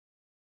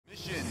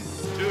Mission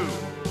 2,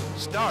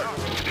 start.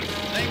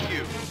 Thank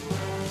you.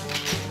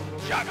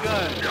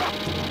 Shotgun.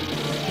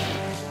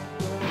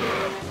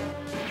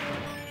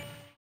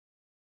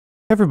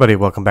 Hey everybody,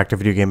 welcome back to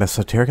Video Game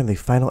Esoteric and the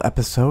final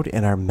episode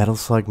in our Metal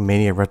Slug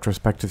Mania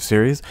retrospective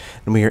series,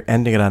 and we are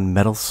ending it on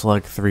Metal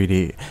Slug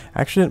 3D.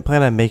 I actually didn't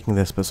plan on making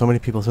this, but so many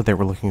people said they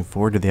were looking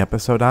forward to the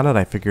episode on it,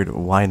 I figured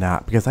why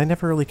not, because I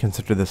never really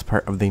considered this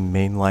part of the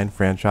mainline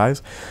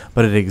franchise,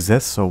 but it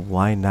exists, so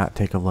why not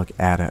take a look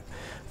at it.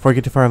 Before we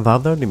get too far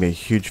involved though, do me a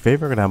huge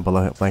favor, go down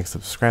below, hit like,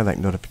 subscribe, that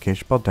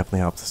notification bell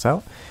definitely helps us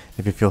out.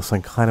 If you feel so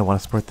inclined and want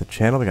to support the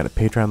channel, we got a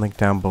Patreon link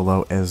down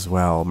below as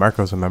well.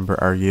 Marco's a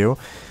member, are you?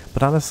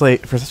 But honestly,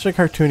 for such a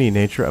cartoony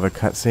nature of a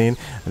cutscene,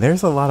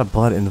 there's a lot of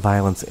blood and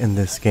violence in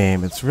this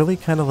game. It's really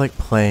kind of like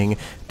playing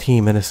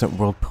Team Innocent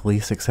World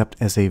Police, except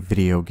as a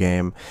video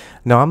game.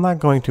 Now, I'm not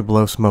going to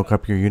blow smoke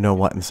up your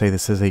you-know-what and say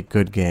this is a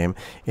good game.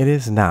 It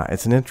is not.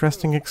 It's an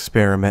interesting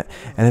experiment,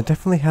 and it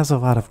definitely has a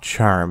lot of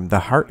charm. The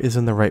heart is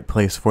in the right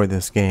place for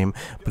this game,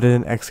 but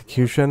in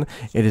execution,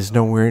 it is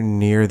nowhere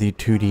near the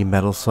 2D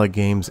Metal Slug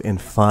games in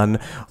fun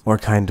or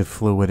kind of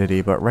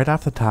fluidity. But right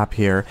off the top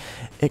here,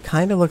 it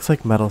kind of looks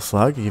like Metal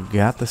Slug. You've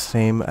got the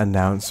same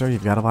announcer,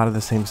 you've got a lot of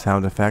the same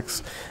sound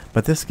effects,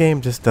 but this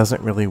game just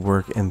doesn't really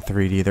work in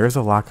 3D. There is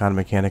a lock-on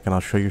mechanic, and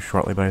I'll show you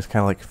shortly, but I just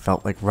kind of like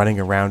felt like running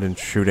around and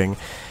shooting.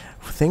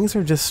 Things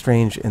are just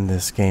strange in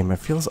this game. It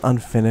feels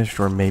unfinished,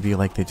 or maybe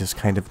like they just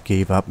kind of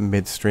gave up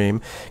midstream,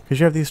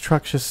 because you have these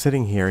trucks just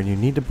sitting here and you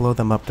need to blow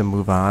them up to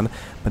move on,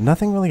 but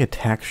nothing really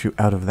attacks you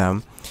out of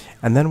them.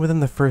 And then within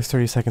the first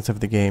 30 seconds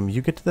of the game,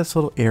 you get to this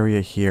little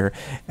area here,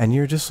 and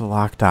you're just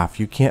locked off.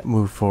 You can't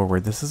move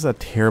forward. This is a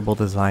terrible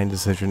design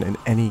decision in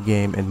any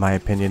game, in my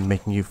opinion,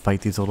 making you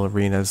fight these little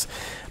arenas.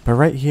 But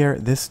right here,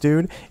 this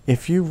dude,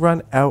 if you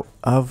run out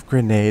of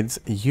grenades,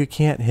 you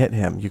can't hit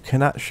him. You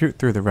cannot shoot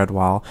through the red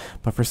wall,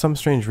 but for some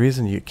strange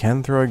reason, you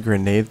can throw a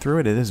grenade through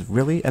it. It is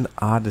really an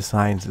odd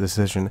design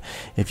decision.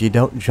 If you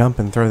don't jump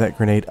and throw that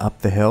grenade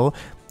up the hill,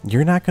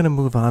 you're not going to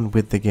move on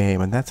with the game,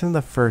 and that's in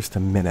the first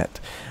minute.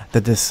 The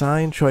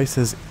design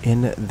choices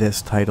in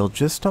this title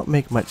just don't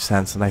make much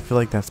sense, and I feel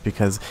like that's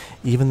because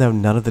even though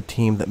none of the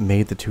team that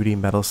made the 2D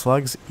Metal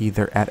Slugs,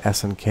 either at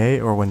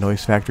SNK or when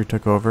Noise Factory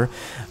took over,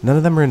 none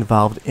of them are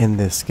involved in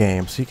this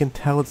game, so you can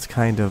tell it's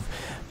kind of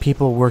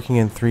people working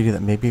in 3D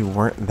that maybe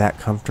weren't that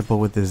comfortable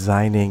with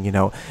designing, you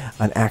know,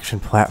 an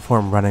action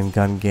platform run and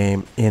gun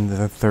game in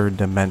the third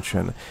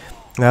dimension.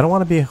 Now, I don't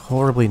want to be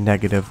horribly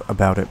negative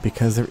about it,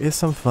 because there is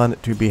some fun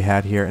to be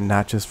had here, and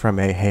not just from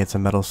a, hey, it's a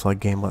Metal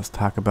Slug game, let's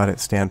talk about it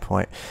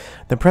standpoint.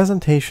 The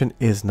presentation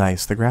is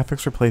nice. The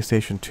graphics for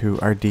PlayStation 2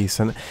 are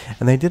decent,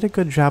 and they did a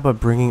good job of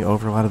bringing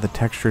over a lot of the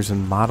textures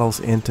and models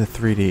into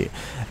 3D.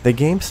 The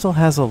game still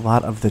has a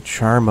lot of the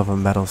charm of a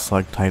Metal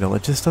Slug title.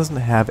 It just doesn't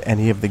have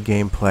any of the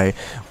gameplay,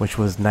 which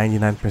was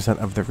 99%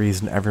 of the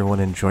reason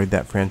everyone enjoyed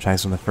that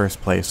franchise in the first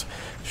place.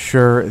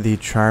 Sure, the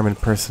charm and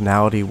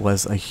personality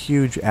was a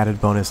huge added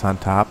bonus on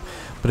top,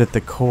 but at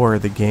the core,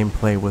 the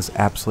gameplay was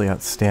absolutely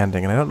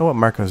outstanding. And I don't know what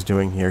Marco's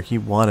doing here. He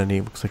won, and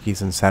he looks like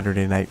he's in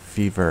Saturday Night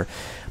Fever.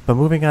 But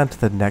moving on to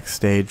the next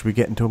stage, we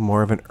get into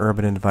more of an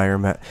urban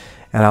environment,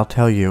 and I'll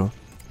tell you,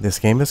 this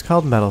game is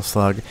called Metal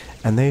Slug,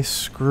 and they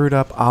screwed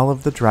up all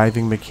of the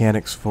driving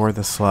mechanics for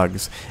the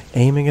slugs.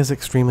 Aiming is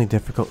extremely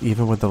difficult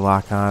even with the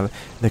lock-on,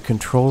 the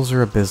controls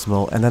are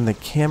abysmal, and then the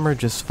camera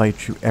just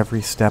fights you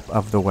every step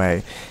of the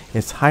way.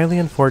 It's highly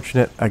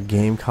unfortunate a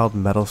game called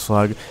Metal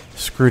Slug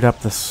screwed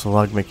up the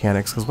slug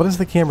mechanics, because what is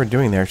the camera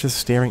doing there? It's just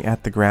staring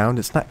at the ground,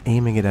 it's not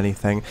aiming at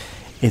anything.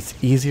 It's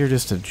easier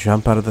just to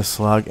jump out of the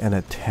slug and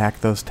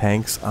attack those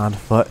tanks on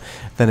foot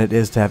than it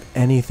is to have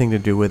anything to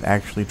do with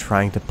actually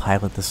trying to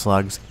pilot the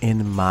slugs,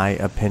 in my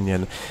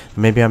opinion.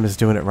 Maybe I'm just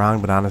doing it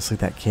wrong, but honestly,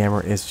 that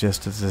camera is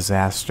just a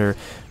disaster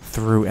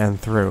through and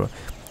through.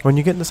 When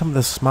you get into some of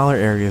the smaller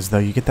areas, though,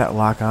 you get that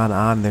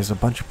lock-on, there's a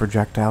bunch of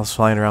projectiles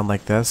flying around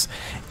like this.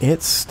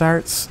 It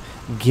starts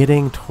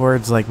getting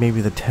towards like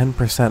maybe the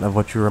 10% of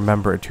what you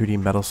remember a 2D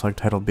Metal Slug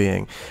title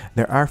being.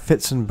 There are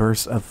fits and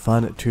bursts of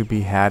fun to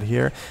be had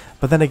here,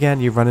 but then again,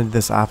 you run into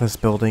this office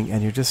building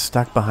and you're just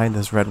stuck behind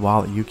this red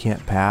wall that you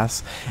can't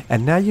pass,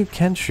 and now you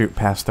can shoot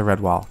past the red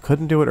wall.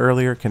 Couldn't do it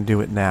earlier, can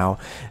do it now.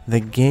 The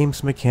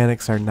game's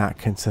mechanics are not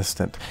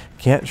consistent.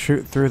 Can't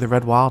shoot through the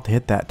red wall to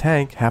hit that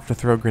tank, have to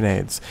throw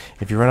grenades.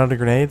 If you run out of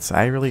grenades,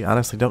 I really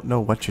honestly don't know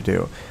what you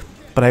do.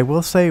 But I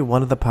will say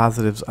one of the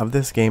positives of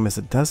this game is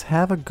it does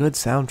have a good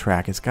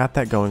soundtrack. It's got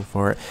that going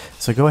for it.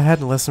 So go ahead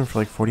and listen for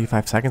like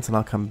 45 seconds, and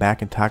I'll come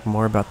back and talk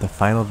more about the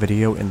final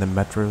video in the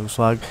Metal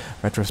Slug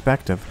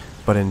retrospective.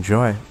 But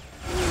enjoy.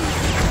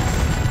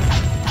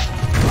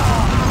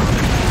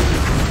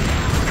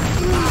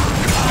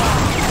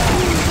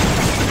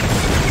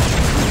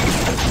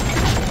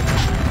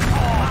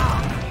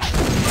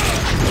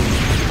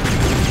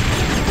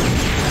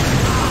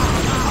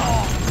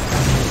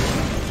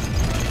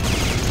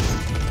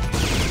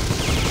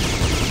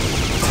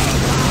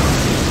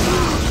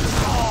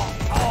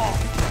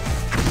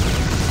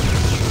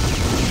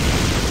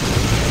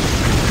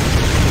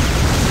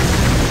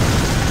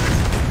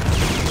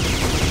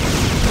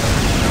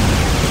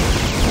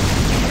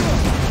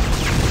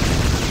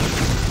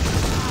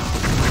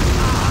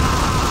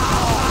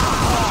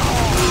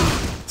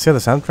 So yeah, the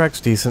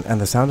soundtrack's decent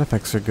and the sound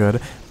effects are good,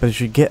 but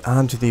as you get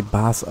onto the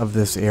boss of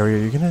this area,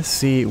 you're going to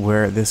see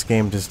where this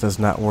game just does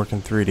not work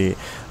in 3D.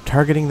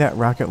 Targeting that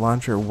rocket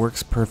launcher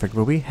works perfect,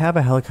 but we have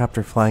a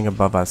helicopter flying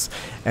above us,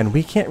 and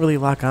we can't really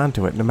lock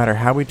onto it. No matter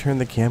how we turn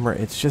the camera,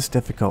 it's just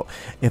difficult.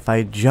 If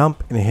I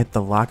jump and hit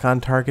the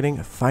lock-on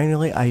targeting,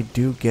 finally I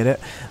do get it,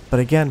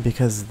 but again,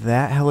 because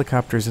that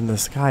helicopter's in the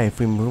sky, if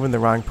we move in the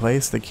wrong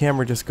place, the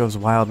camera just goes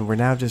wild, and we're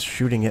now just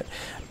shooting it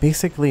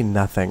basically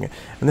nothing.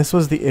 And this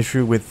was the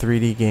issue with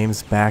 3D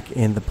games back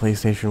in the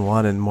PlayStation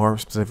 1 and more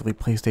specifically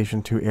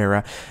PlayStation 2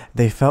 era.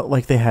 They felt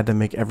like they had to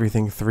make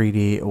everything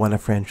 3D when a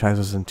franchise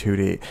was in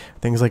 2D.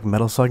 Things like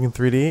Metal Slug in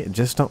 3D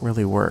just don't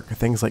really work.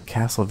 Things like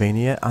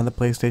Castlevania on the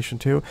PlayStation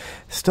 2,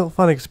 still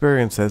fun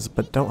experiences,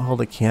 but don't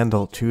hold a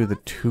candle to the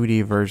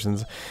 2D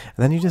versions.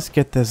 And then you just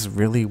get this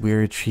really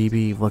weird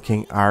chibi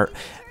looking art.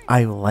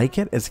 I like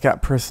it, it's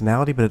got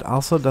personality, but it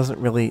also doesn't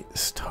really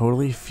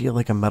totally feel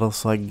like a Metal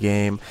Slug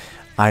game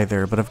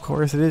either. But of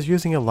course it is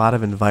using a lot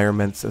of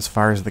environments as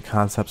far as the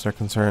concepts are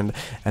concerned,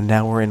 and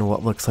now we're in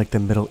what looks like the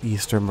Middle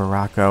East or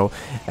Morocco,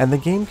 and the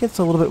game gets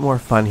a little bit more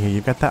fun here.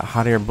 You've got that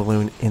hot air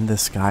balloon in the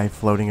sky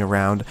floating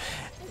around.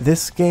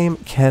 This game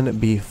can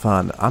be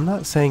fun. I'm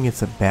not saying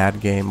it's a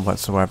bad game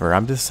whatsoever.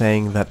 I'm just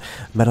saying that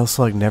Metal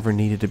Slug never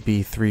needed to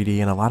be 3D,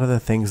 and a lot of the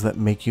things that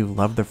make you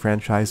love the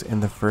franchise in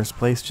the first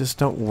place just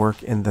don't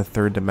work in the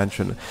third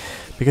dimension.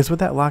 Because with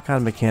that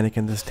lock-on mechanic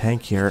in this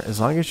tank here, as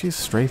long as you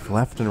strafe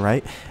left and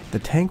right, the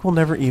tank will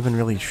never even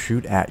really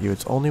shoot at you.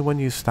 It's only when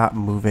you stop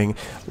moving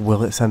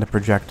will it send a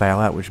projectile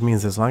out, which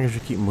means as long as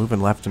you keep moving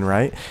left and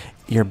right,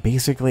 you're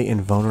basically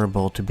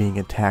invulnerable to being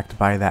attacked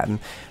by that. And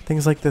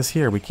things like this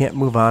here, we can't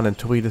move on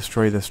until we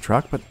destroy this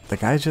truck, but the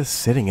guy's just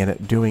sitting in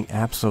it doing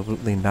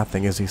absolutely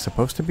nothing. Is he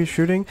supposed to be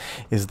shooting?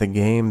 Is the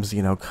game's,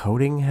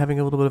 coding having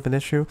a little bit of an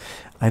issue?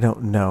 I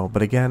don't know.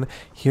 But again,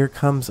 here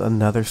comes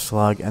another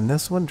slug, and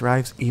this one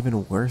drives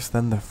even worse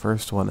than the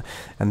first one.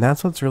 And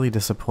that's what's really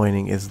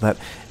disappointing, is that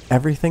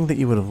everything that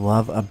you would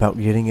love about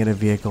getting in a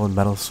vehicle in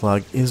Metal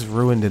Slug is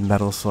ruined in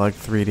Metal Slug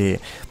 3D.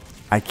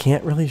 I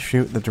can't really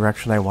shoot the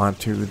direction I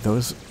want to.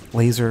 Those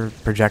laser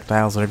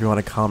projectiles, whatever you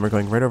want to call them, are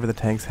going right over the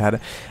tank's head.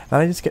 And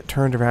I just get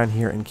turned around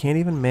here and can't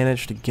even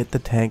manage to get the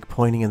tank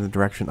pointing in the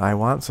direction I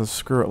want. So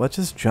screw it. Let's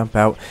just jump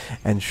out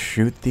and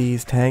shoot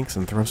these tanks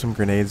and throw some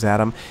grenades at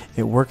them.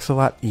 It works a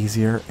lot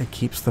easier. It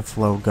keeps the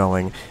flow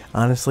going.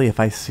 Honestly, if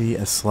I see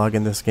a slug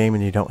in this game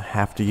and you don't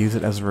have to use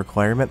it as a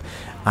requirement,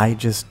 I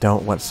just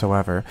don't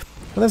whatsoever.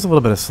 Well, there's a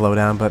little bit of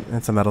slowdown, but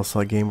it's a Metal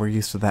Slug game. We're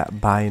used to that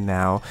by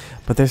now.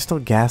 But there's still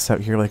gas out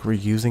here, like we're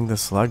using the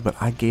slug, but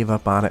I gave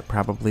up on it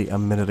probably a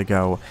minute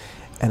ago.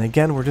 And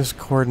again, we're just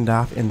cordoned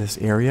off in this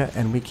area,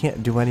 and we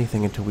can't do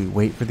anything until we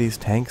wait for these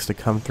tanks to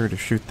come through to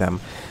shoot them.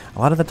 A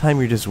lot of the time,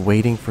 you're just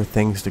waiting for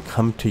things to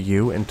come to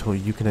you until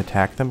you can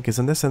attack them, because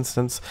in this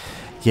instance,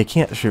 you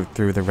can't shoot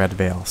through the red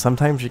veil.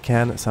 Sometimes you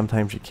can,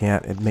 sometimes you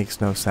can't. It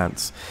makes no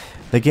sense.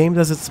 The game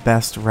does its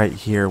best right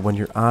here when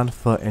you're on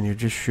foot and you're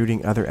just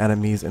shooting other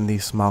enemies in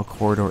these small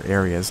corridor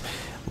areas.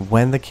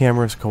 When the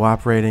camera is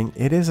cooperating,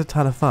 it is a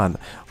ton of fun.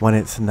 When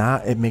it's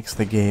not, it makes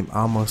the game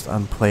almost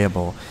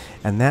unplayable.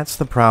 And that's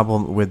the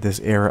problem with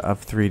this era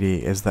of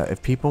 3D, is that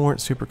if people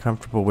weren't super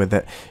comfortable with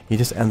it, you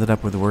just ended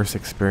up with worse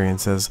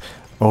experiences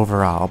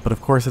overall. But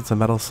of course, it's a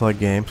Metal Slug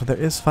game, so there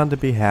is fun to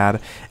be had,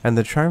 and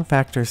the charm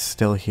factor is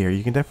still here.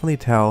 You can definitely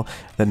tell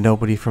that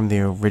nobody from the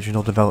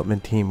original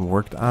development team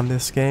worked on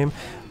this game,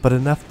 but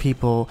enough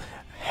people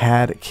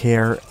had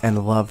care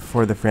and love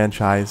for the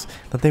franchise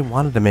that they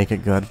wanted to make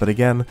it good. But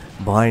again,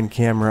 blind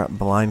camera,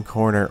 blind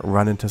corner,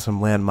 run into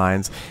some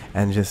landmines,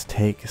 and just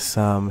take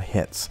some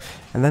hits.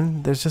 And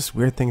then there's just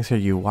weird things here.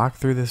 You walk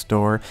through this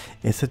door,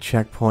 it's a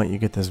checkpoint, you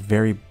get this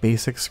very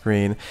basic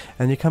screen,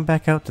 and you come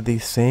back out to the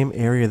same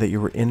area that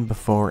you were in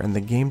before, and the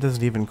game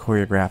doesn't even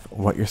choreograph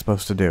what you're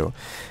supposed to do.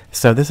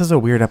 So this is a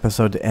weird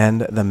episode to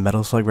end the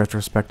Metal Slug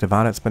retrospective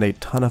on. It's been a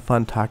ton of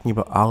fun talking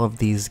about all of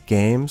these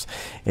games.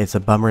 It's a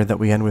bummer that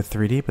we end with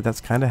 3D, but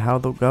that's kind of how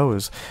it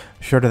goes.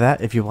 Short of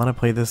that, if you want to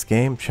play this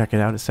game, check it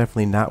out. It's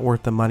definitely not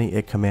worth the money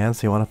it commands,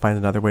 so you want to find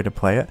another way to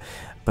play it.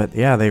 But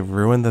yeah, they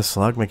ruined the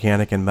slug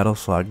mechanic in Metal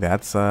Slug.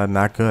 That's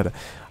not good.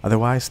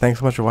 Otherwise, thanks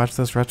so much for watching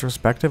this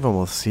retrospective, and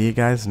we'll see you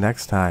guys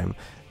next time.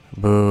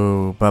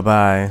 Boo.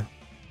 Bye-bye.